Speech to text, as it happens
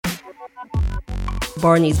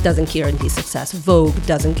Barney's doesn't guarantee success. Vogue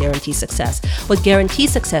doesn't guarantee success. What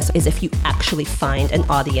guarantees success is if you actually find an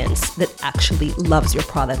audience that actually loves your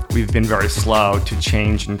product. We've been very slow to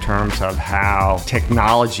change in terms of how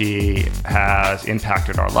technology has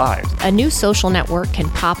impacted our lives. A new social network can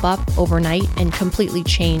pop up overnight and completely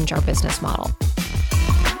change our business model.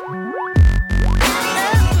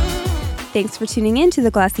 Thanks for tuning in to the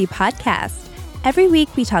Glossy Podcast. Every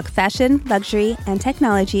week, we talk fashion, luxury, and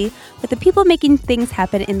technology with the people making things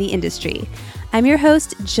happen in the industry. I'm your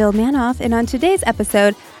host, Jill Manoff, and on today's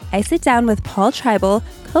episode, I sit down with Paul Trible,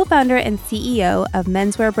 co-founder and CEO of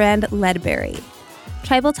menswear brand Ledbury.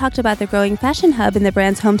 Trible talked about the growing fashion hub in the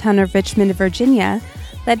brand's hometown of Richmond, Virginia,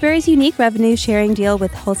 Ledbury's unique revenue-sharing deal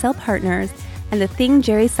with wholesale partners, and the thing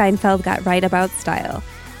Jerry Seinfeld got right about style.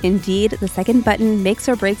 Indeed, the second button makes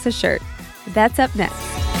or breaks a shirt. That's up next.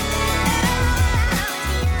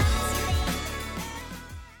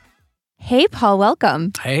 Hey, Paul,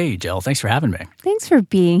 welcome. Hey, Jill. Thanks for having me. Thanks for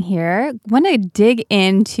being here. Want to dig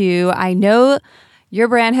into, I know your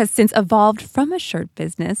brand has since evolved from a shirt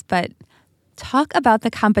business, but talk about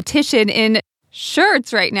the competition in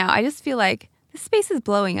shirts right now. I just feel like this space is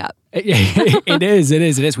blowing up. It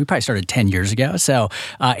is. We probably started 10 years ago, so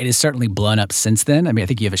it has certainly blown up since then. I mean, I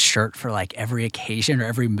think you have a shirt for like every occasion or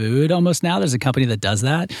every mood almost now. There's a company that does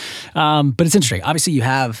that. But it's interesting. Obviously, you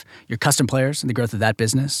have your custom players and the growth of that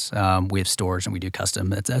business. We have stores and we do custom.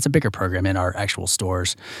 That's a bigger program in our actual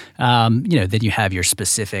stores. Then you have your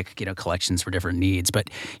specific, collections for different needs. But,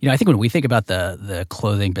 I think when we think about the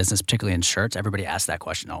clothing business, particularly in shirts, everybody asks that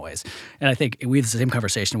question always. And I think we have the same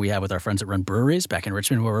conversation we have with our friends that run breweries back in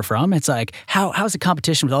Richmond where we're from. It's like, how's the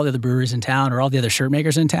competition with all the other breweries in town or all the other shirt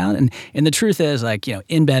makers in town? And the truth is, InBev,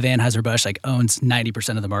 Anheuser-Busch, owns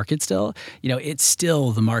 90% of the market still. It's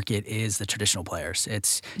still, the market is the traditional players.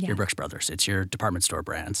 It's your Brooks Brothers. It's your department store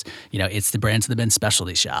brands. It's the brands that have been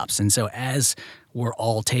specialty shops. And so as we're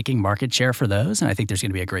all taking market share for those, and I think there's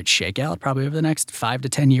going to be a great shakeout probably over the next 5 to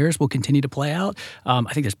 10 years will continue to play out.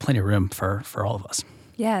 I think there's plenty of room for all of us.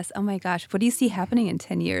 Yes. Oh my gosh. What do you see happening in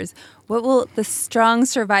 10 years? What will the strong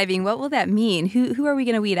surviving, what will that mean? Who are we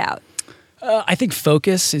going to weed out? I think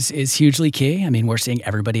focus is hugely key. I mean, we're seeing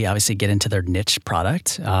everybody obviously get into their niche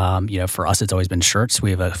product. For us, it's always been shirts. We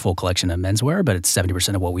have a full collection of menswear, but it's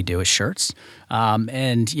 70% of what we do is shirts.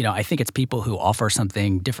 I think it's people who offer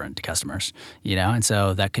something different to customers, and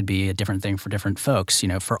so that could be a different thing for different folks.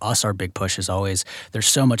 For us, our big push is always, there's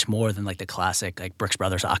so much more than like the classic like Brooks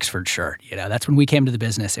Brothers Oxford shirt. That's when we came to the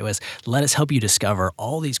business. It was, let us help you discover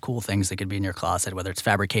all these cool things that could be in your closet, whether it's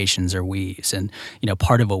fabrications or weaves. And,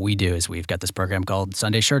 part of what we do is we've got this program called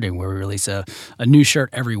Sunday Shirting where we release a new shirt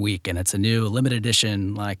every week, and it's a new limited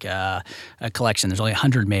edition like a collection. There's only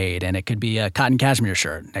 100 made, and it could be a cotton cashmere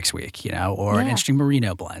shirt next week, or an interesting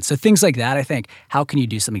merino blend. So things like that, I think, how can you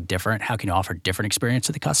do something different? How can you offer different experience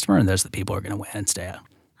to the customer? And those are the people who are going to win and stay out.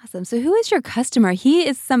 Awesome. So who is your customer? He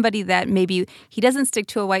is somebody that maybe he doesn't stick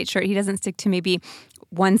to a white shirt. He doesn't stick to maybe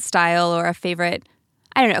one style or a favorite,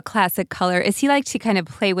 a classic color. Is he like to kind of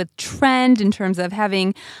play with trend in terms of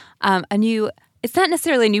having a new, it's not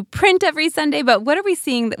necessarily a new print every Sunday, but what are we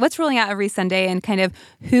seeing, what's rolling out every Sunday, and kind of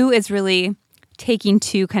who is really taking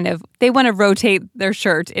to kind of, they want to rotate their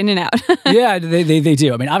shirt in and out. Yeah, they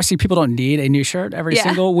do. I mean, obviously people don't need a new shirt every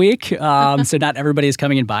single week. So not everybody is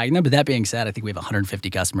coming and buying them. But that being said, I think we have 150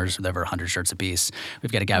 customers with over 100 shirts apiece.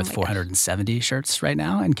 We've got a guy with 470 shirts right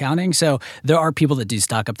now and counting. So there are people that do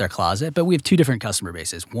stock up their closet, but we have two different customer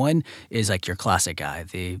bases. One is like your classic guy,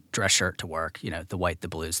 the dress shirt to work, the white, the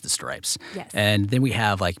blues, the stripes. Yes. And then we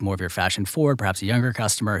have like more of your fashion forward, perhaps a younger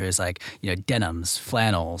customer who's like, denims,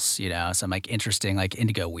 flannels, some like interesting like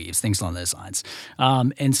indigo weaves, things along those lines.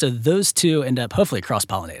 And so those two end up hopefully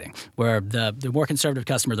cross-pollinating, where the more conservative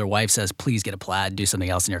customer, their wife says, please get a plaid, do something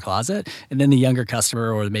else in your closet. And then the younger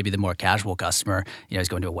customer, or maybe the more casual customer, is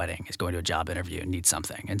going to a wedding, is going to a job interview and needs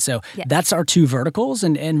something. And so that's our two verticals.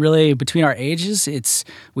 And really between our ages,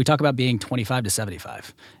 we talk about being 25 to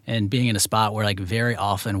 75 and being in a spot where like very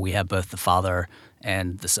often we have both the father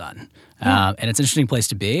and the son. And it's an interesting place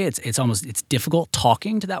to be. It's difficult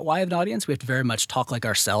talking to that wide audience. We have to very much talk like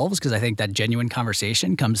ourselves because I think that genuine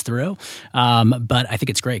conversation comes through. But I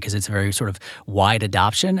think it's great because it's a very sort of wide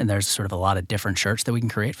adoption, and there's sort of a lot of different shirts that we can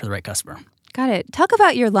create for the right customer. Got it. Talk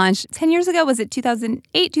about your launch. 10 years ago, was it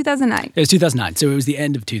 2008, 2009? It was 2009. So it was the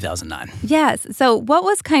end of 2009. Yes. So what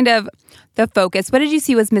was kind of the focus? What did you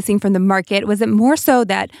see was missing from the market? Was it more so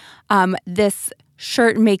that this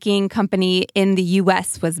shirt making company in the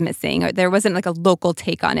US was missing, or there wasn't like a local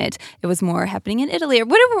take on it. It was more happening in Italy, or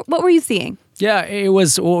whatever. What were you seeing? Yeah, it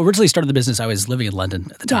was originally started the business. I was living in London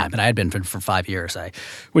at the time, and I had been for 5 years. I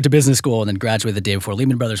went to business school and then graduated the day before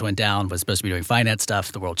Lehman Brothers went down, was supposed to be doing finance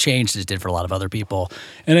stuff. The world changed, as it did for a lot of other people,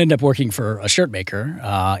 and I ended up working for a shirt maker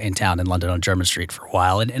in town in London on Jermyn Street for a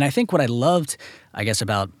while. And I think what I loved, I guess,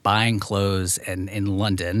 about buying clothes in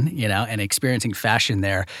London, and experiencing fashion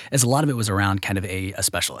there, is a lot of it was around kind of a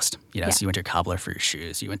specialist. So you went to a cobbler for your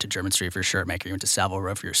shoes, you went to Jermyn Street for your shirt maker, you went to Savile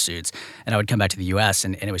Row for your suits, and I would come back to the U.S.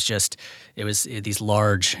 and it was these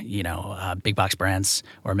large, big box brands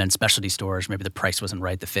or men's specialty stores. Maybe the price wasn't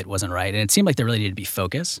right, the fit wasn't right, and it seemed like there really needed to be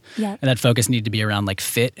focus. Yeah. And that focus needed to be around like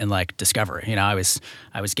fit and like discovery. I was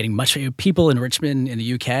getting much people in Richmond in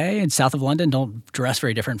the UK and south of London don't dress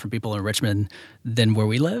very different from people in Richmond than where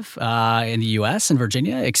we live in the U.S. and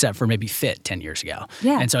Virginia, except for maybe fit 10 years ago.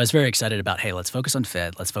 Yeah. And so I was very excited about, hey, let's focus on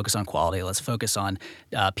fit, let's focus on quality, let's focus on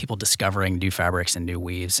people discovering new fabrics and new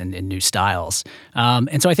weaves and new styles.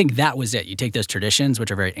 And so I think that was it. You take those traditions, which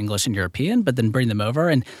are very English and European, but then bring them over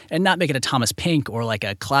and not make it a Thomas Pink or like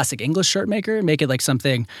a classic English shirt maker, make it like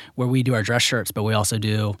something where we do our dress shirts, but we also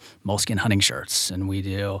do moleskin hunting shirts and we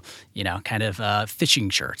do, kind of fishing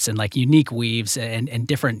shirts and like unique weaves and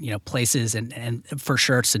different, places and for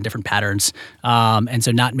shirts and different patterns. And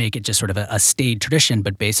so not make it just sort of a staid tradition,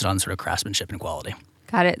 but base it on sort of craftsmanship and quality.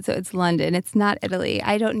 Got it. So it's London. It's not Italy.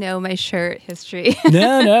 I don't know my shirt history.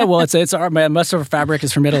 No. Well, most of our fabric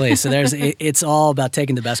is from Italy. So it's all about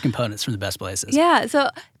taking the best components from the best places. Yeah. So,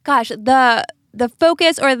 gosh, the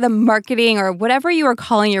focus or the marketing or whatever you were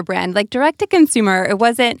calling your brand, like direct to consumer, it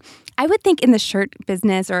wasn't. I would think in the shirt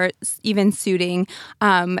business or even suiting,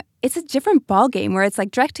 it's a different ballgame where it's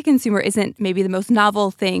like direct to consumer isn't maybe the most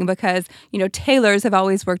novel thing because, tailors have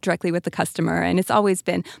always worked directly with the customer and it's always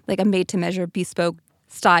been like a made to measure bespoke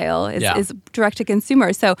style is direct to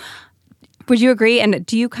consumer. So would you agree? And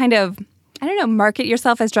do you kind of, market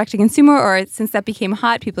yourself as direct to consumer, or since that became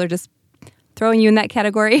hot, people are just throwing you in that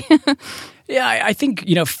category? Yeah, I think,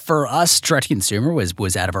 for us, direct-to-consumer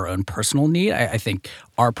was out of our own personal need. I think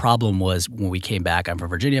our problem was when we came back. I'm from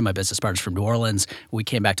Virginia. My business partner's from New Orleans. When we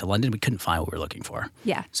came back to London, we couldn't find what we were looking for.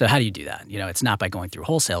 Yeah. So how do you do that? It's not by going through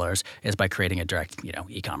wholesalers. It's by creating a direct,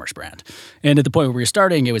 e-commerce brand. And at the point where we were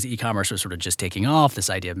starting, it was e-commerce was sort of just taking off. This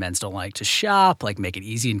idea of men's don't like to shop, like make it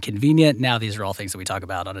easy and convenient. Now these are all things that we talk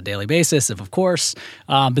about on a daily basis, of course.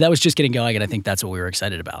 But that was just getting going, and I think that's what we were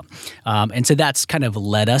excited about. And so that's kind of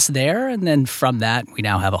led us there. And then from that, we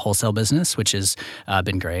now have a wholesale business, which has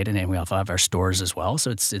been great. And then we also have our stores as well. So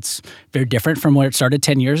it's very different from where it started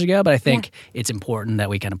 10 years ago. But I think it's important that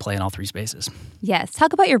we kind of play in all three spaces. Yes.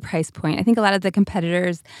 Talk about your price point. I think a lot of the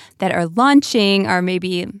competitors that are launching are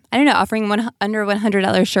maybe, offering under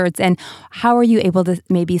 $100 shirts. And how are you able to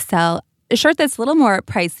maybe sell a shirt that's a little more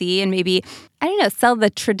pricey and maybe, sell the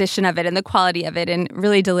tradition of it and the quality of it and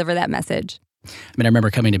really deliver that message? I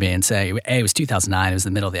remember coming to me and saying, it was 2009, it was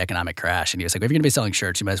the middle of the economic crash, and he was like, if you're going to be selling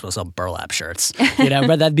shirts, you might as well sell burlap shirts.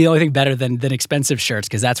 But that'd be the only thing better than expensive shirts,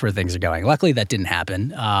 because that's where things are going. Luckily, that didn't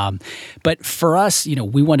happen. But for us,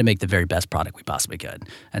 we wanted to make the very best product we possibly could.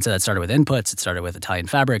 And so that started with inputs. It started with Italian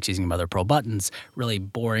fabrics, using mother of pearl buttons, really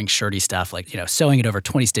boring, shirty stuff, like, sewing it over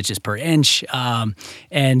 20 stitches per inch,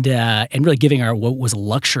 and really giving what was a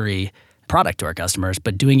luxury product to our customers,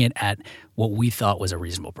 but doing it at what we thought was a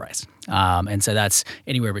reasonable price. And so that's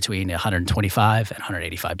anywhere between $125 and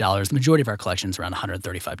 $185. The majority of our collection is around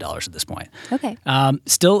 $135 at this point. Okay.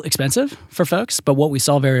 Still expensive for folks, but what we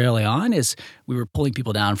saw very early on is we were pulling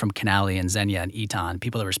people down from Canali and Zegna and Eton,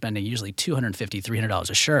 people that were spending usually $250, $300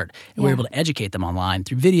 a shirt. And we were able to educate them online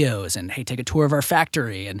through videos and, hey, take a tour of our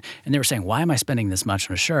factory. And they were saying, why am I spending this much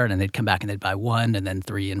on a shirt? And they'd come back and they'd buy 1 and then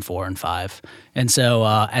 3 and 4 and 5. And so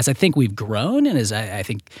as I think we've grown and as I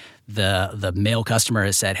think the male customer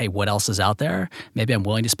has said, hey, what else is out there? Maybe I'm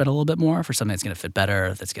willing to spend a little bit more for something that's going to fit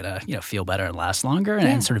better, that's going to feel better and last longer.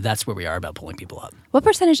 And sort of that's where we are about pulling people up. What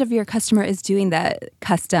percentage of your customer is doing that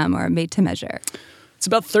custom or made to measure? It's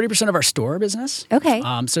about 30% of our store business. Okay.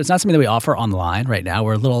 So it's not something that we offer online right now.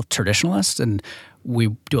 We're a little traditionalist, and we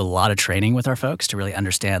do a lot of training with our folks to really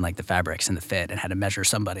understand like the fabrics and the fit and how to measure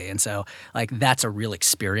somebody. And so like that's a real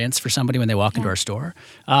experience for somebody when they walk into our store.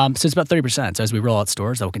 So it's about 30%. So as we roll out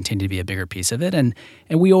stores, that will continue to be a bigger piece of it. And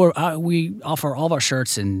we offer all of our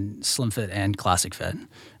shirts in slim fit and classic fit.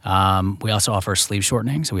 We also offer sleeve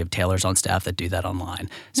shortening, so we have tailors on staff that do that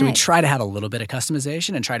online. So we try to have a little bit of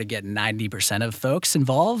customization and try to get 90% of folks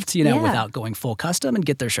involved, without going full custom, and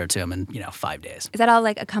get their shirt to them in 5 days. Is that all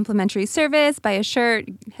like a complimentary service, buy a shirt,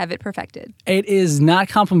 have it perfected. It is not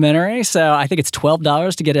complimentary, so I think it's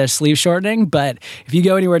 $12 to get a sleeve shortening. But if you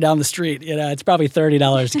go anywhere down the street, it's probably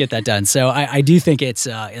 $30 to get that done. So I do think it's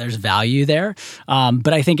there's value there.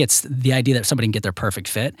 But I think it's the idea that somebody can get their perfect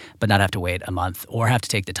fit, but not have to wait a month or have to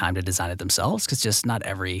take the time to design it themselves, because just not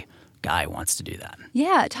every guy wants to do that.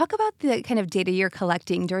 Yeah. Talk about the kind of data you're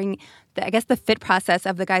collecting during the fit process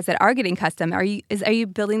of the guys that are getting custom. Are you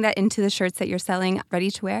building that into the shirts that you're selling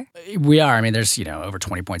ready to wear? We are. I mean, there's over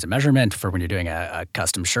 20 points of measurement for when you're doing a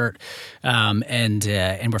custom shirt, and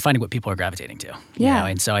we're finding what people are gravitating to. Yeah.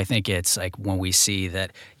 And so I think it's like when we see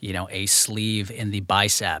that a sleeve in the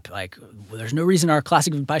bicep, like there's no reason our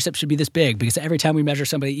classic bicep should be this big, because every time we measure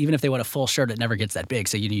somebody, even if they want a full shirt, it never gets that big.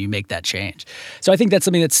 So you make that change. So I think that's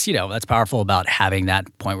something that's that's powerful about having that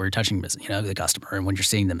point where you're touching the customer and when you're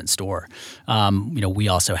seeing them in store. We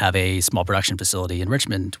also have a small production facility in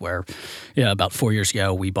Richmond where, about 4 years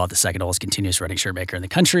ago, we bought the second oldest continuous running shirt maker in the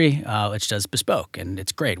country, which does bespoke, and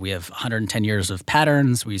it's great. We have 110 years of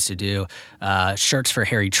patterns. We used to do shirts for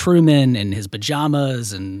Harry Truman and his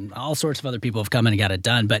pajamas, and all sorts of other people have come in and got it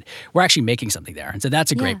done. But we're actually making something there, and so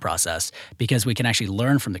that's a great process because we can actually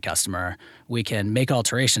learn from the customer. We can make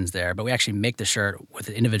alterations there, but we actually make the shirt with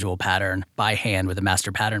an individual pattern by hand with a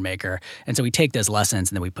master pattern maker, and so we take those lessons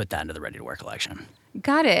and then we put that into the ready-to-wear collection.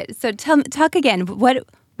 Got it. So talk again.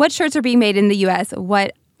 What shirts are being made in the U.S.?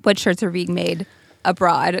 What shirts are being made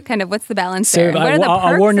abroad? Kind of what's the balance there? What are the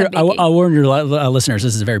perks I'll warn your listeners,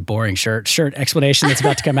 this is a very boring shirt explanation that's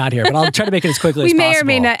about to come out here, but I'll try to make it as quickly as possible. We may or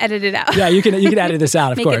may not edit it out. Yeah, you can edit this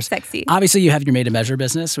out, of make course. Make it sexy. Obviously, you have your made-to-measure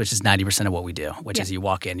business, which is 90% of what we do, which is you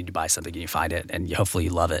walk in and you buy something and you find it, and hopefully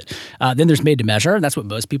you love it. Then there's made-to-measure, and that's what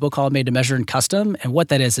most people call made-to-measure and custom. And what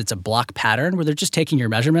that is, it's a block pattern where they're just taking your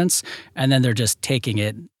measurements, and then they're just taking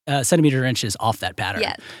it centimeter or inches off that pattern.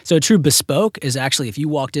 Yes. So a true bespoke is actually, if you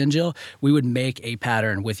walked in, Jill, we would make a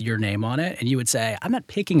pattern with your name on it, and you would say, I'm not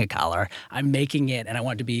picking a collar, I'm making it, and I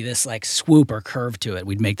want it to be this like swoop or curve to it.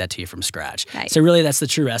 We'd make that to you from scratch. Nice. So really, that's the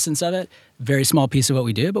true essence of it. Very small piece of what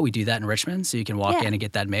we do, but we do that in Richmond, so you can walk in and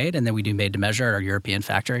get that made, and then we do made to measure at our European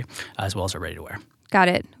factory, as well as our ready to wear. Got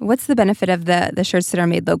it. What's the benefit of the shirts that are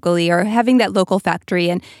made locally or having that local factory?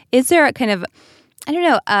 And is there a kind of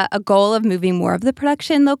a goal of moving more of the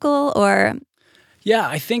production local, or? Yeah,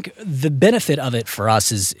 I think the benefit of it for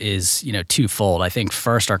us is twofold. I think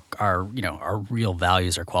first our real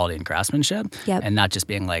values are quality and craftsmanship, and not just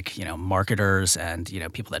being like marketers and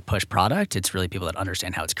people that push product. It's really people that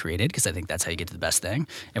understand how it's created, because I think that's how you get to the best thing.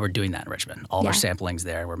 And we're doing that in Richmond. All of our sampling's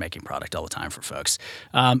there. We're making product all the time for folks.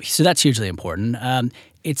 So that's hugely important.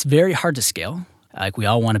 It's very hard to scale. Like, we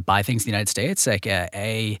all want to buy things in the United States. Like,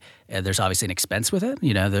 there's obviously an expense with it.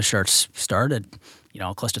 Those shirts start at,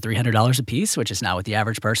 close to $300 a piece, which is not what the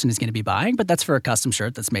average person is going to be buying. But that's for a custom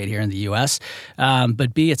shirt that's made here in the U.S.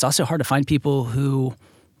 But B, it's also hard to find people who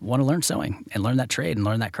want to learn sewing and learn that trade and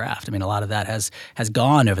learn that craft. I mean, a lot of that has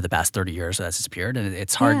gone over the past 30 years that's disappeared, and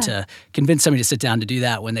it's hard to convince somebody to sit down to do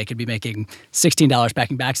that when they could be making $16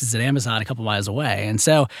 packing boxes at Amazon a couple miles away. And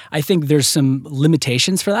so I think there's some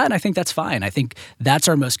limitations for that, and I think that's fine. I think that's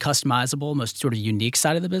our most customizable, most sort of unique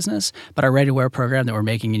side of the business. But our ready-to-wear program that we're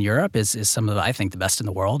making in Europe is some of, I think, the best in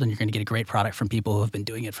the world, and you're going to get a great product from people who have been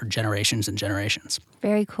doing it for generations and generations.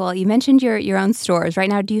 Very cool. You mentioned your own stores. Right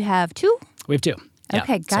now, do you have two? We have two.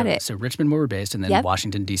 Okay, got it. So Richmond, where we're based, and then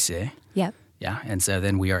Washington, D.C. Yep. Yeah, and so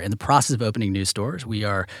then we are in the process of opening new stores. We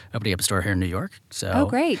are opening up a store here in New York. So,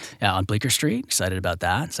 great. Yeah, on Bleecker Street. Excited about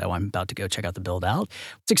that. So I'm about to go check out the build out.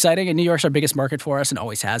 It's exciting, and New York's our biggest market for us and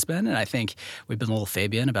always has been. And I think we've been a little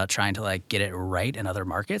Fabian about trying to get it right in other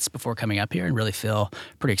markets before coming up here, and really feel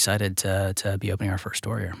pretty excited to be opening our first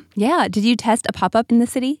store here. Yeah. Did you test a pop-up in the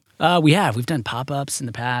city? We have. We've done pop-ups in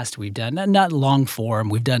the past. We've done, not long form,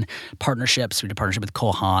 we've done partnerships. We did a partnership with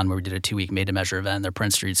Cole Haan where we did a 2-week made-to-measure event in their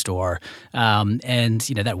Prince Street store. And,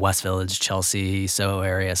 that West Village, Chelsea, Soho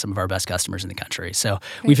area, some of our best customers in the country. So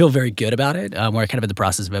we feel very good about it. We're kind of in the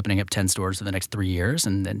process of opening up 10 stores in the next 3 years,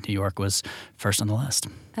 and then New York was first on the list.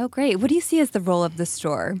 Oh, great. What do you see as the role of the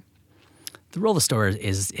store? The role of the store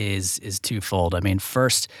is twofold. I mean,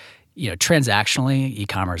 first, transactionally,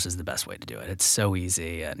 e-commerce is the best way to do it. It's so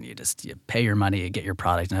easy, and you pay your money, you get your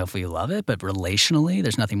product, and hopefully you love it. But relationally,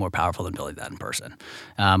 there's nothing more powerful than building that in person.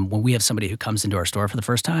 When we have somebody who comes into our store for the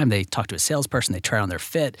first time, they talk to a salesperson, they try on their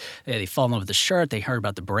fit, they fall in love with the shirt, they heard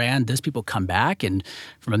about the brand. Those people come back, and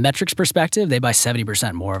from a metrics perspective, they buy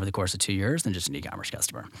 70% more over the course of 2 years than just an e-commerce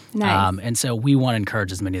customer. Nice. And so we want to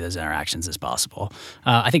encourage as many of those interactions as possible.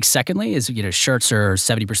 I think secondly is, shirts are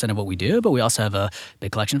 70% of what we do, but we also have a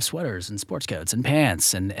big collection of sweaters. sweaters and sports coats and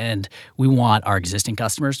pants. And we want our existing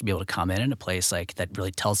customers to be able to come in a place like that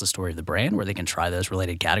really tells the story of the brand where they can try those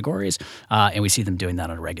related categories. And we see them doing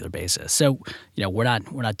that on a regular basis. So, we're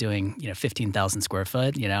not doing, 15,000 square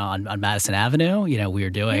foot, on Madison Avenue. We are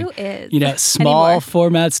doing, small anymore.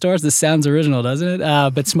 Format stores. This sounds original, doesn't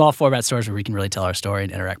it? But small format stores where we can really tell our story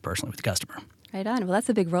and interact personally with the customer. Right on. Well, that's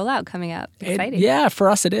a big rollout coming up. Exciting. Yeah, for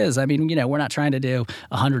us it is. I mean, we're not trying to do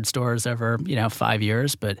 100 stores over, 5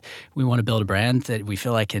 years, but we want to build a brand that we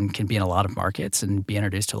feel like can be in a lot of markets and be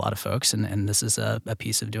introduced to a lot of folks. And this is a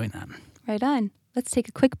piece of doing that. Right on. Let's take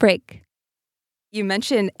a quick break. You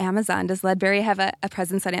mentioned Amazon. Does Ledbury have a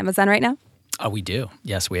presence on Amazon right now? Oh, we do.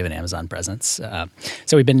 Yes, we have an Amazon presence.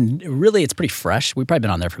 So we've been it's pretty fresh. We've probably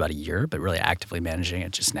been on there for about a year, but really actively managing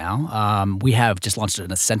it just now. We have just launched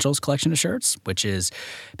an essentials collection of shirts, which is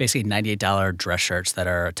basically $98 dress shirts that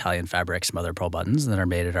are Italian fabric, some other pearl buttons that are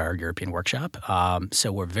made at our European workshop.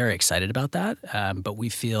 So we're very excited about that. But we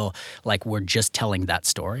feel like we're just telling that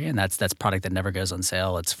story, and that's product that never goes on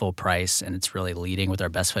sale. It's full price, and it's really leading with our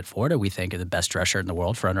best foot forward. We think of the best dress shirt in the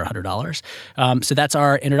world for under $100. So that's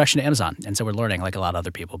our introduction to Amazon. And so we're learning like a lot of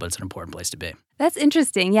other people, but it's an important place to be. That's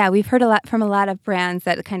interesting. Yeah, we've heard a lot from a lot of brands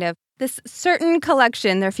that kind of this certain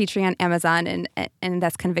collection they're featuring on Amazon, and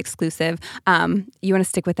that's kind of exclusive. You want to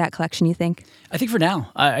stick with that collection, you think? I think for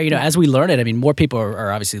now, as we learn it, I mean, more people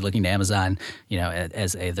are obviously looking to Amazon,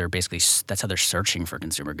 as they're basically, that's how they're searching for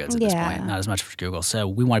consumer goods at this point, not as much for Google. So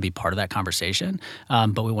we want to be part of that conversation,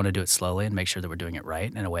 but we want to do it slowly and make sure that we're doing it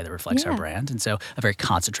right in a way that reflects our brand. And so a very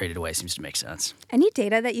concentrated way seems to make sense. Any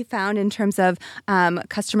data that you found in terms of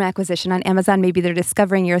customer acquisition on Amazon? Maybe they're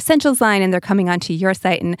discovering your essentials line and they're coming onto your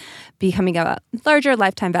site and becoming a larger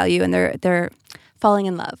lifetime value, and they're falling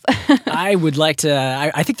in love. I would like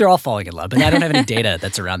to. I think they're all falling in love, but I don't have any data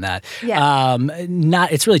that's around that. Yeah.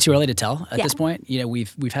 It's really too early to tell at this point.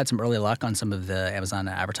 We've had some early luck on some of the Amazon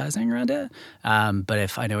advertising around it. But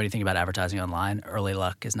if I know anything about advertising online, early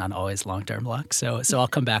luck is not always long-term luck. So I'll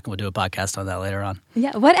come back and we'll do a podcast on that later on.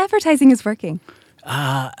 Yeah. What advertising is working?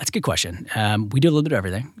 That's a good question. We do a little bit of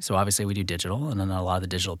everything. So obviously we do digital, and then a lot of the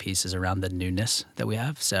digital pieces around the newness that we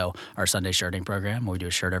have. So our Sunday shirting program, where we do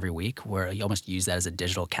a shirt every week, where you almost use that as a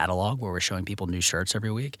digital catalog, where we're showing people new shirts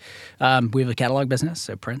every week. We have a catalog business,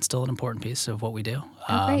 so print's still an important piece of what we do.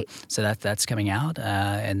 Great. So that's coming out.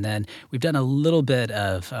 And then we've done a little bit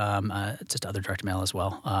of just other direct mail as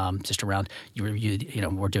well, just around, we're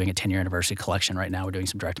doing a 10-year anniversary collection right now. We're doing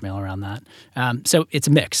some direct mail around that. So it's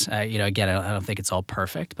a mix. Again, I don't think it's all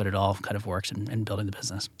perfect, but it all kind of works in building the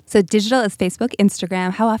business. So digital is Facebook,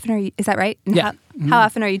 Instagram. How often are you, is that right? And yeah. How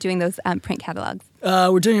often are you doing those print catalogs?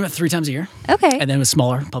 We're doing it about 3 times a year. Okay. And then with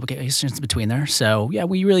smaller publications between there. So yeah,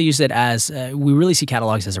 we really use it as, we really see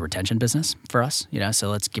catalogs as a retention business for us. So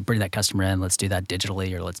let's bring that customer in, let's do that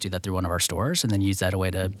digitally, or let's do that through one of our stores, and then use that as a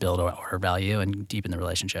way to build our value and deepen the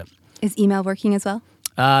relationship. Is email working as well?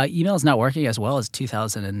 Email is not working as well as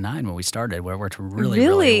 2009 when we started, where it worked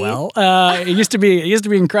really well. It used to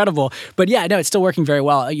be incredible, but yeah, no, it's still working very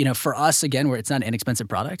well. For us, again, where it's not an inexpensive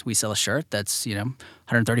product, we sell a shirt that's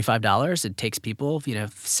 $135. It takes people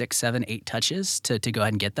 6, 7, 8 touches to go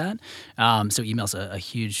ahead and get that. So email's a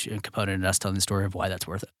huge component in us telling the story of why that's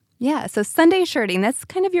worth it. Yeah. So Sunday shirting, that's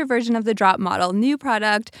kind of your version of the drop model. New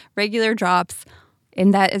product, regular drops.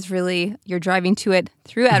 And that is really, you're driving to it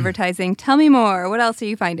through advertising. Tell me more. What else are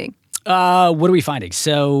you finding? What are we finding?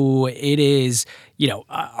 So it is,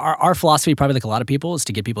 our philosophy, probably like a lot of people, is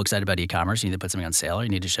to get people excited about e-commerce. You need to put something on sale, or you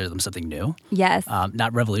need to show them something new. Yes.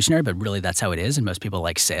 Not revolutionary, but really that's how it is. And most people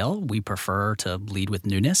like sale. We prefer to lead with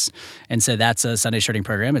newness. And so that's a Sunday shirting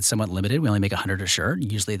program. It's somewhat limited. We only make 100 a shirt.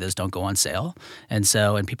 Usually those don't go on sale. And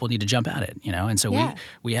people need to jump at it, And so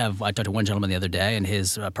we have, I talked to one gentleman the other day, and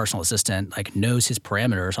his personal assistant knows his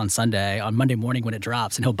parameters on Monday morning when it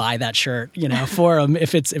drops, and he'll buy that shirt, for him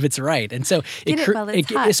if it's right. And so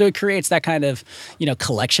it creates that kind of,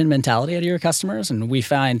 collection mentality out of your customers. And we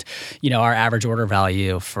find, our average order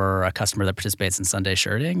value for a customer that participates in Sunday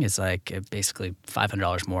shirting is basically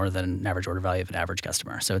 $500 more than an average order value of an average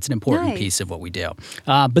customer. So it's an important piece of what we do.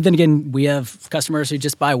 But then again, we have customers who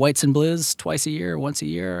just buy whites and blues once a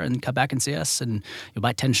year, and come back and see us, and you'll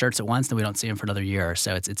buy 10 shirts at once, then we don't see them for another year.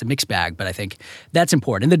 So it's a mixed bag, but I think that's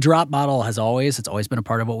important. And the drop model it's always been a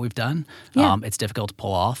part of what we've done. Yeah. It's difficult to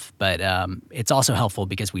pull off, but it's also helpful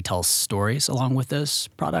because we tell stories along with those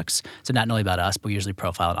products. So not only about us, but we usually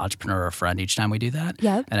profile an entrepreneur or a friend each time we do that.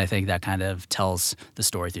 Yep. And I think that kind of tells the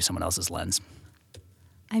story through someone else's lens.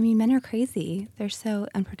 I mean, men are crazy. They're so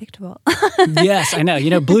unpredictable. Yes, I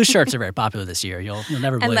know. Blue shirts are very popular this year. You'll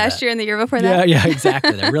never believe And last that. year and the year before that? Yeah,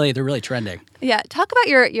 exactly. They're really trending. Yeah. Talk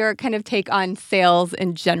about your kind of take on sales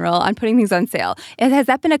in general, on putting things on sale. Has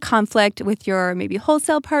that been a conflict with your maybe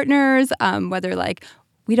wholesale partners, whether like,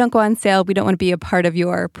 we don't go on sale, we don't want to be a part of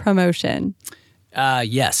your promotion?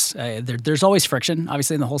 Yes. There's always friction,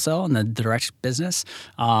 obviously, in the wholesale and the direct business,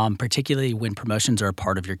 particularly when promotions are a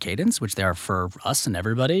part of your cadence, which they are for us and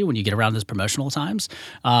everybody when you get around those promotional times.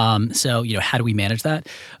 So, how do we manage that?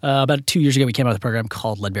 About 2 years ago, we came out with a program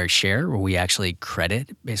called Ledbury Share, where we actually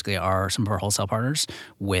credit basically some of our wholesale partners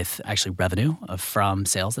with actually revenue from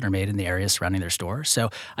sales that are made in the areas surrounding their store. So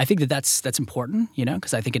I think that's important,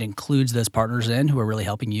 because I think it includes those partners who are really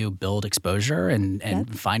helping you build exposure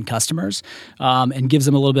and find customers. And gives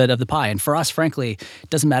them a little bit of the pie. And for us, frankly, it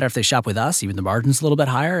doesn't matter if they shop with us, even the margin's a little bit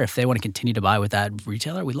higher. If they want to continue to buy with that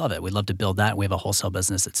retailer, we love it. We'd love to build that. We have a wholesale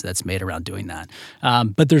business that's made around doing that.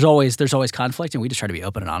 But there's always conflict, and we just try to be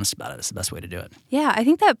open and honest about it. It's the best way to do it. Yeah, I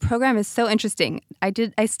think that program is so interesting.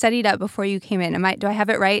 I studied up before you came in. Do I have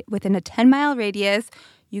it right? Within a 10-mile radius,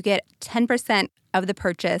 you get 10% of the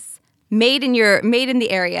purchase made in the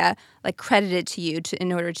area, like credited to you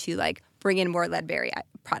in order to like bring in more Ledbury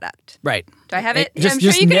product. Right. Do I have it? I'm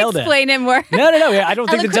sure you can explain it more. No. I don't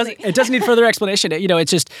think it doesn't need further explanation.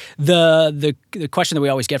 It's just the question that we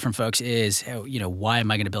always get from folks is, why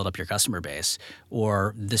am I going to build up your customer base?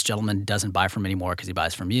 Or this gentleman doesn't buy from me anymore because he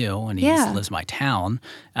buys from you and he lives in my town.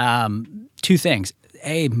 Two things.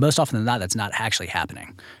 A, most often than not, that's not actually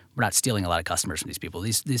happening. We're not stealing a lot of customers from these people.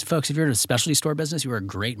 These folks, if you're in a specialty store business, you're a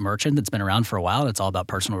great merchant that's been around for a while, and it's all about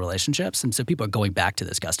personal relationships. And so people are going back to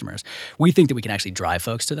those customers. We think that we can actually drive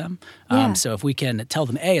folks to them. So if we can tell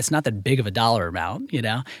them, A, it's not that big of a dollar amount,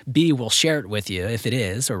 B, we'll share it with you if it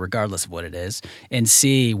is, or regardless of what it is. And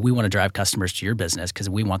C, we want to drive customers to your business because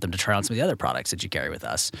we want them to try on some of the other products that you carry with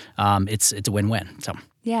us. It's a win-win. So.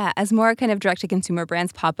 Yeah, as more kind of direct-to-consumer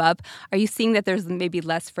brands pop up, are you seeing that there's maybe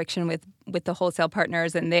less friction with the wholesale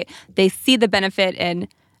partners and they see the benefit and,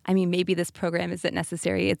 maybe this program isn't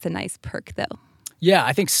necessary. It's a nice perk, though. Yeah,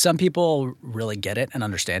 I think some people really get it and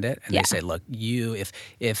understand it. And they say, look,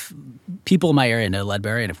 if people in my area know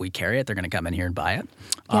Ledbury and if we carry it, they're going to come in here and buy it.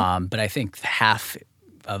 Yeah. But I think half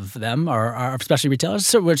of them are especially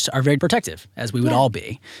retailers, which are very protective, as we would all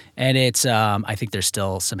be. And it's, I think there's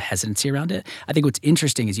still some hesitancy around it. I think what's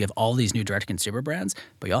interesting is you have all these new direct-to-consumer brands,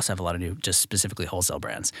 but you also have a lot of new, just specifically wholesale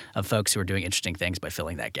brands of folks who are doing interesting things by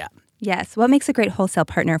filling that gap. Yes. What makes a great wholesale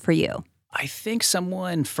partner for you? I think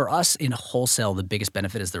for us in wholesale, the biggest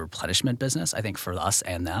benefit is the replenishment business, I think for us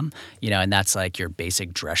and them, and that's like your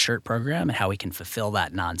basic dress shirt program and how we can fulfill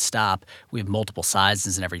that nonstop. We have multiple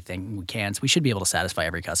sizes and everything we can, so we should be able to satisfy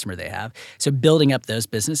every customer they have. So building up those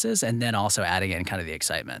businesses and then also adding in kind of the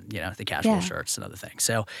excitement, the casual shirts and other things.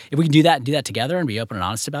 So if we can do that together and be open and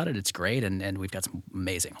honest about it, it's great. And we've got some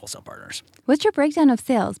amazing wholesale partners. What's your breakdown of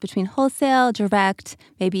sales between wholesale, direct,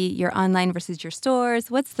 maybe your online versus your stores?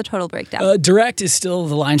 What's the total breakdown? Direct is still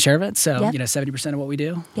the lion's share of it. So, 70% of what we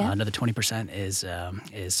do. Another 20%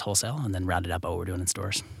 is wholesale, and then rounded up by what we're doing in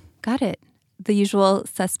stores. Got it. The usual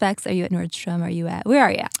suspects. Are you at Nordstrom? Where are you at?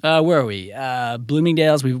 Where are we?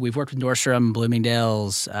 Bloomingdale's. We've worked with Nordstrom,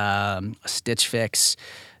 Bloomingdale's, Stitch Fix.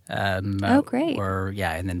 Great.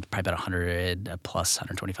 And then probably about 100 plus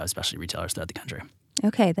 125 specialty retailers throughout the country.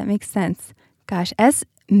 Okay, that makes sense. Gosh, as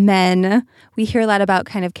men, we hear a lot about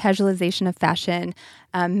kind of casualization of fashion,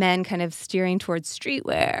 men kind of steering towards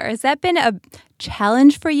streetwear. Has that been a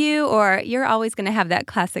challenge for you, or you're always going to have that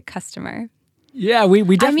classic customer? Yeah, we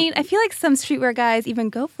definitely... I feel like some streetwear guys even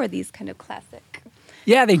go for these kind of classic.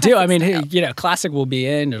 Yeah, they do. Classic will be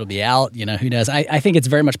in, it'll be out, who knows. I think it's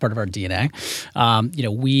very much part of our DNA.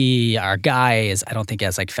 Our guy is, I don't think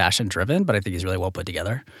as like fashion driven, but I think he's really well put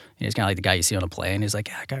together. He's kind of like the guy you see on a plane. He's like,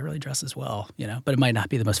 that guy really dresses well, but it might not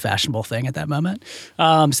be the most fashionable thing at that moment.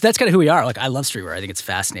 So that's kind of who we are. Like, I love streetwear. I think it's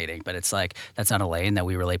fascinating, but it's like, that's not a lane that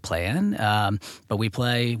we really play in. But we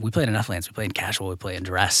play in enough lanes. We play in casual, we play in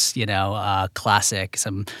dress, classic,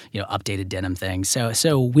 some, updated denim things.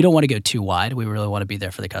 So we don't want to go too wide. We really want to be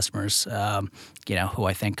there for the customers, who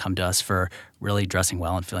I think come to us for really dressing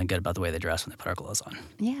well and feeling good about the way they dress when they put our clothes on.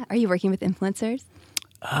 Yeah. Are you working with influencers?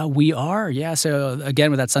 We are, yeah. So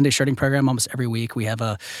again, with that Sunday shirting program, almost every week we have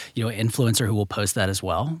a influencer who will post that as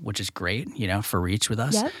well, which is great, for reach with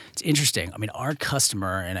us. Yep. It's interesting. I mean, our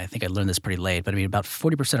customer, and I think I learned this pretty late, but I mean, about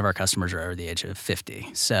 40% of our customers are over the age of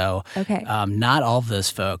 50. So not all of those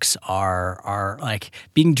folks are like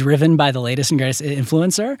being driven by the latest and greatest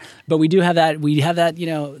influencer, but we do have that. We have that,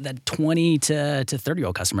 that 20 to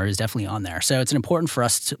 30-year-old customer is definitely on there. So it's important for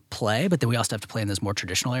us to play, but then we also have to play in those more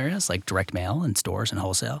traditional areas like direct mail and stores and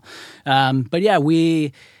wholesale. But yeah,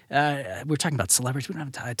 we're talking about celebrities. We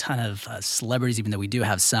don't have a ton of celebrities, even though we do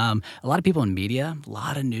have some. A lot of people in media, a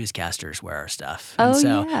lot of newscasters wear our stuff. And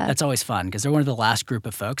so that's always fun because they're one of the last group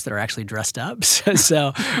of folks that are actually dressed up.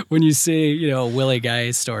 So when you see, Willie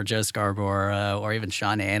Geist or Joe Scarborough or even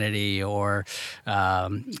Sean Hannity or,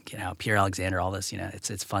 Pierre Alexander, all this,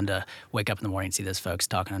 it's fun to wake up in the morning and see those folks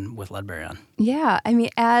talking with Ledbury on. Yeah. I mean,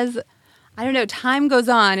 I don't know, time goes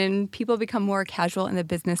on and people become more casual in the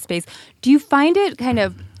business space. Do you find it kind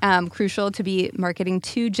of crucial to be marketing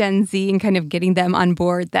to Gen Z and kind of getting them on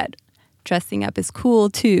board that dressing up is cool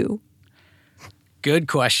too? Good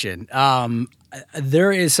question.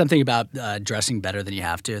 There is something about dressing better than you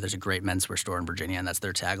have to. There's a great menswear store in Virginia, and that's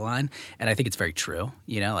their tagline. And I think it's very true.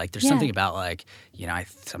 There's something about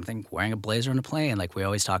something wearing a blazer on a plane. Like we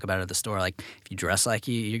always talk about it at the store. Like if you dress like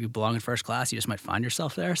you belong in first class, you just might find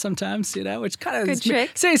yourself there sometimes. Which kind of good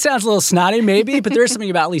trick. Say it sounds a little snotty, maybe, but there's something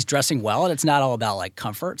about at least dressing well, and it's not all about like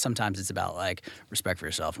comfort. Sometimes it's about like respect for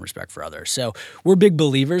yourself and respect for others. So we're big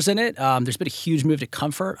believers in it. There's been a huge move to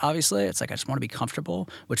comfort. Obviously, it's like I just want to be comfortable,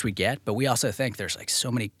 which we get, but we also think there's like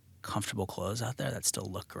so many comfortable clothes out there that still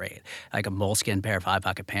look great. Like a moleskin pair of high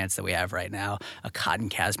pocket pants that we have right now, a cotton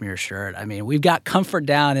cashmere shirt. I mean, we've got comfort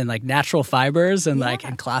down in like natural fibers and like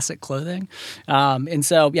in classic clothing. And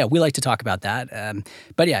so, we like to talk about that.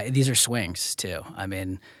 But these are swings too. I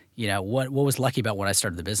mean, what was lucky about when I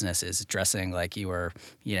started the business is dressing like you were,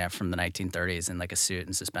 from the 1930s in like a suit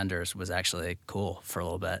and suspenders was actually cool for a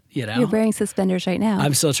little bit, You're wearing suspenders right now.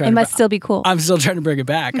 I'm still trying It must still be cool. I'm still trying to bring it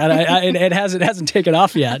back. And it hasn't taken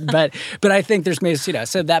off yet. But I think there's maybe,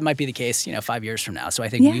 so that might be the case, 5 years from now. So I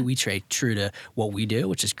think we trade true to what we do,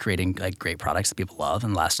 which is creating like great products that people love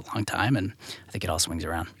and last a long time. And I think it all swings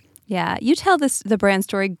around. Yeah, you tell the brand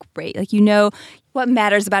story great. Like, what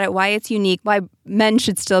matters about it, why it's unique, why men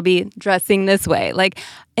should still be dressing this way. Like,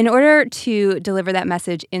 in order to deliver that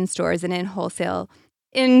message in stores and in wholesale,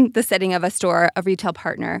 in the setting of a store, a retail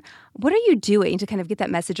partner, what are you doing to kind of get that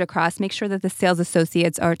message across, make sure that the sales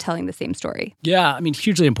associates are telling the same story? Yeah, I mean,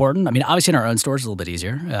 hugely important. I mean, obviously in our own stores, it's a little bit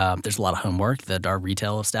easier. There's a lot of homework that our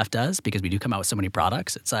retail staff does because we do come out with so many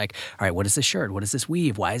products. It's like, all right, what is this shirt? What is this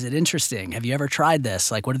weave? Why is it interesting? Have you ever tried this?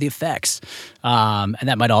 Like, what are the effects? And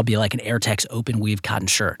that might all be like an Airtex open weave cotton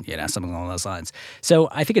shirt, something along those lines. So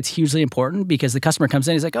I think it's hugely important because the customer comes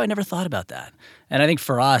in, he's like, oh, I never thought about that. And I think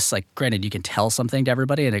for us, like, granted, you can tell something to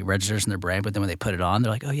everybody and it registers in their brain, but then when they put it on,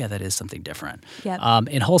 they're like, oh, yeah, that is something different. Yep.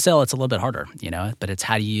 In wholesale, it's a little bit harder, but it's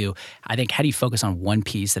how do you focus on one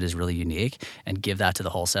piece that is really unique and give that to the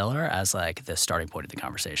wholesaler as like the starting point of the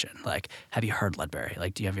conversation? Like, have you heard Ledbury?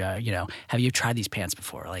 Like, do you have, have you tried these pants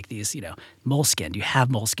before? Like these, moleskin. Do you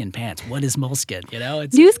have moleskin pants? What is moleskin?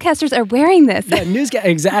 Newscasters are wearing this. Yeah,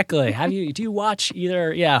 exactly. Do you watch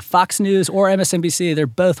either, Fox News or MSNBC? They're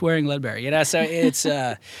both wearing Ledbury, So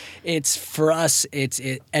it's for us,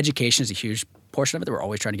 education is a huge portion of it that we're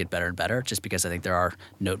always trying to get better and better just because I think there are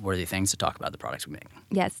noteworthy things to talk about the products we make.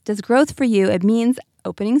 Yes. Does growth for you, it means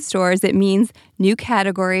opening stores, it means new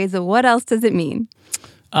categories. What else does it mean?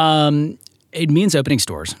 It means opening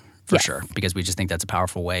stores. For sure, because we just think that's a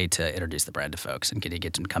powerful way to introduce the brand to folks and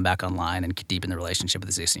get them to come back online and deepen the relationship with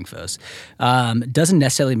existing folks. Doesn't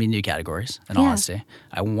necessarily mean new categories, in all honesty.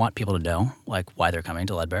 I want people to know like why they're coming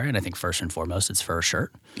to Ledbury, and I think first and foremost, it's for a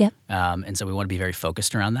shirt. Yep. And so we want to be very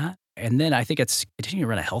focused around that. And then I think it's continuing to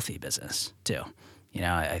run a healthy business too.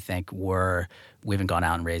 I think we haven't gone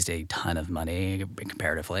out and raised a ton of money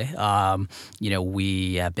comparatively.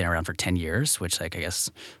 We have been around for 10 years, which I guess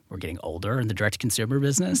we're getting older in the direct-to-consumer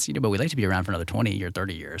business, but we'd like to be around for another 20 or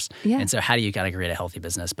 30 years. Yeah. And so how do you kind of create a healthy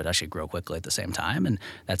business but actually grow quickly at the same time? And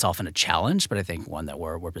that's often a challenge, but I think one that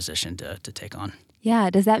we're positioned to take on. Yeah.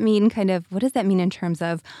 Does that mean what does that mean in terms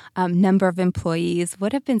of number of employees?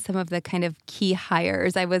 What have been some of the kind of key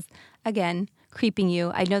hires? I was, again, creeping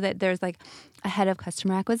you. I know that there's like a head of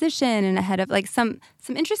customer acquisition and a head of like some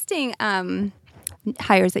interesting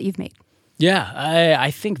hires that you've made. Yeah, I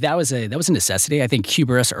think that was a necessity. I think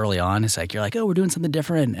hubris early on is like, you're like, oh, we're doing something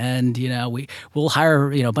different, and we'll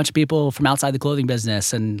hire a bunch of people from outside the clothing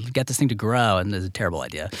business and get this thing to grow, and it's a terrible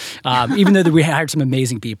idea. Even though we hired some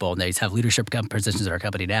amazing people and they have leadership positions at our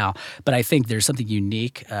company now, but I think there's something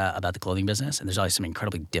unique about the clothing business, and there's always something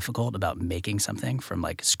incredibly difficult about making something from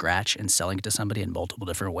like scratch and selling it to somebody in multiple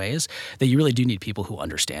different ways that you really do need people who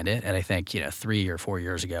understand it. And I think 3 or 4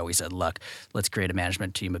 years ago we said, look, let's create a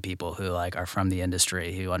management team of people who are from the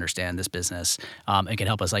industry, who understand this business, and can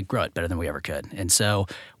help us grow it better than we ever could. And so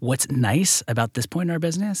what's nice about this point in our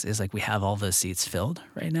business is we have all those seats filled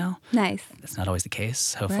right now. Nice. That's not always the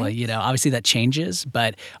case. Hopefully, right. Obviously that changes,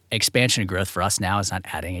 but expansion and growth for us now is not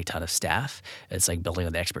adding a ton of staff. It's building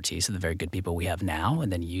on the expertise of the very good people we have now,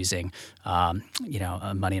 and then using,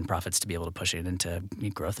 money and profits to be able to push it into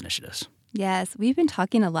growth initiatives. Yes, we've been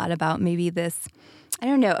talking a lot about maybe this,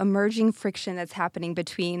 emerging friction that's happening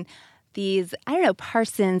between these,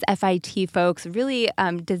 Parsons, FIT folks, really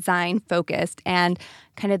design-focused, and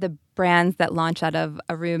kind of the brands that launch out of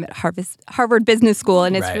a room at Harvard Business School.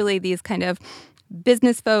 And it's right. really these kind of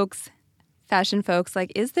business folks, fashion folks.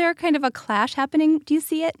 Is there kind of a clash happening? Do you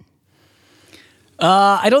see it?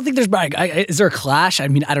 I don't think there's. Is there a clash? I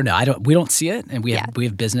mean, I don't know. We don't see it, and we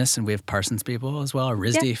have business, and we have Parsons people as well, or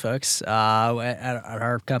RISD folks at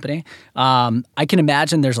our company. I can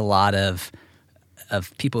imagine there's a lot of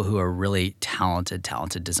people who are really talented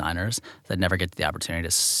designers that never get the opportunity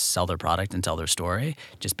to sell their product and tell their story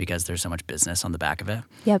just because there's so much business on the back of it.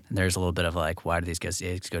 Yep. And there's a little bit of why did these guys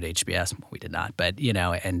go to HBS? We did not, but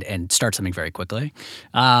and start something very quickly.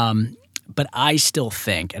 But I still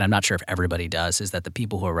think, and I'm not sure if everybody does, is that the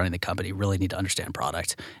people who are running the company really need to understand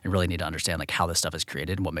product and really need to understand how this stuff is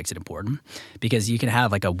created and what makes it important. Because you can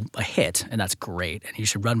have a hit, and that's great, and you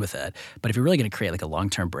should run with it. But if you're really going to create a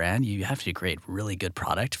long-term brand, you have to create really good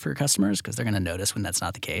product for your customers, because they're going to notice when that's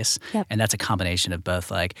not the case. Yep. And that's a combination of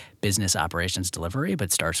both business operations delivery, but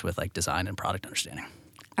it starts with design and product understanding.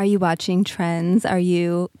 Are you watching trends? Are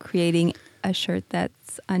you creating a shirt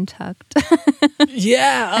that's untucked?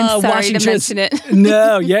 Yeah. I'm sorry to mention it.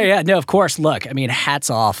 No, of course. Look, I mean, hats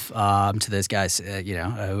off to those guys,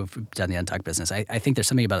 who've done the untucked business. I think there's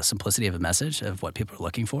something about the simplicity of a message of what people are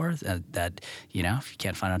looking for that if you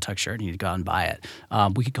can't find an untucked shirt, you need to go out and buy it.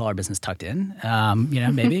 We could call our business tucked in,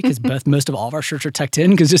 maybe, because most of all of our shirts are tucked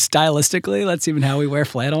in, because just stylistically, that's even how we wear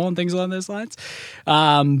flannel and things along those lines.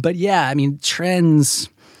 But yeah, I mean, trends,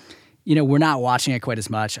 we're not watching it quite as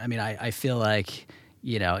much. I mean, I feel like,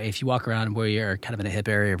 if you walk around where you're kind of in a hip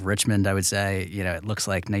area of Richmond, I would say, it looks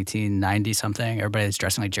like 1990 something. Everybody's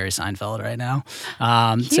dressing like Jerry Seinfeld right now.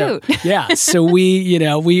 Cute. So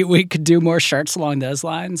we could do more shirts along those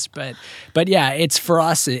lines. But yeah, it's for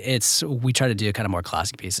us, we try to do kind of more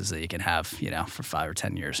classic pieces that you can have, for 5 or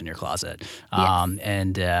 10 years in your closet.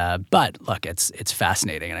 Yes. But look, it's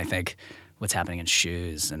fascinating. And I think what's happening in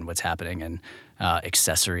shoes and what's happening in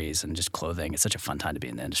accessories and just clothing, it's such a fun time to be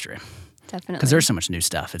in the industry. Definitely. Because there's so much new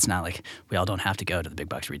stuff. It's not like we all don't have to go to the big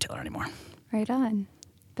box retailer anymore. Right on.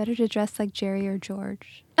 Better to dress like Jerry or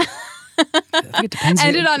George. I think it depends.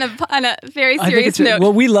 Ended on a very serious note.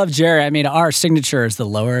 Well, we love Jerry. I mean, our signature is the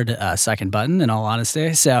lowered second button, in all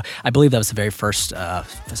honesty. So I believe that was the very first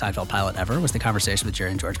Seinfeld pilot ever, was the conversation with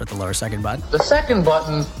Jerry and George about the lower second button. The second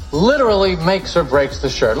button literally makes or breaks the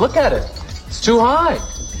shirt. Look at it. It's too high.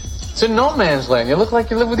 It's in no man's land. You look like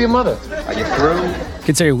you live with your mother. Are you through?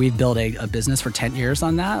 Considering we've built a business for 10 years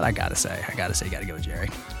on that, I gotta say, you gotta go with Jerry.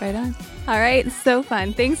 Right on. All right, so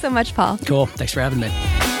fun. Thanks so much, Paul. Cool. Thanks for having me.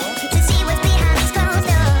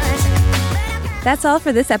 That's all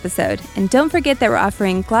for this episode. And don't forget that we're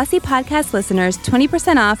offering Glossy Podcast listeners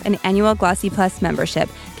 20% off an annual Glossy Plus membership,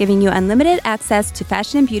 giving you unlimited access to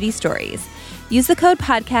fashion and beauty stories. Use the code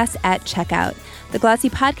podcast at checkout. The Glossy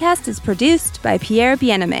Podcast is produced by Pierre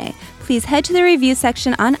Bien-Aimé. Please head to the review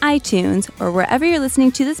section on iTunes or wherever you're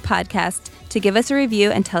listening to this podcast to give us a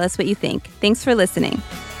review and tell us what you think. Thanks for listening.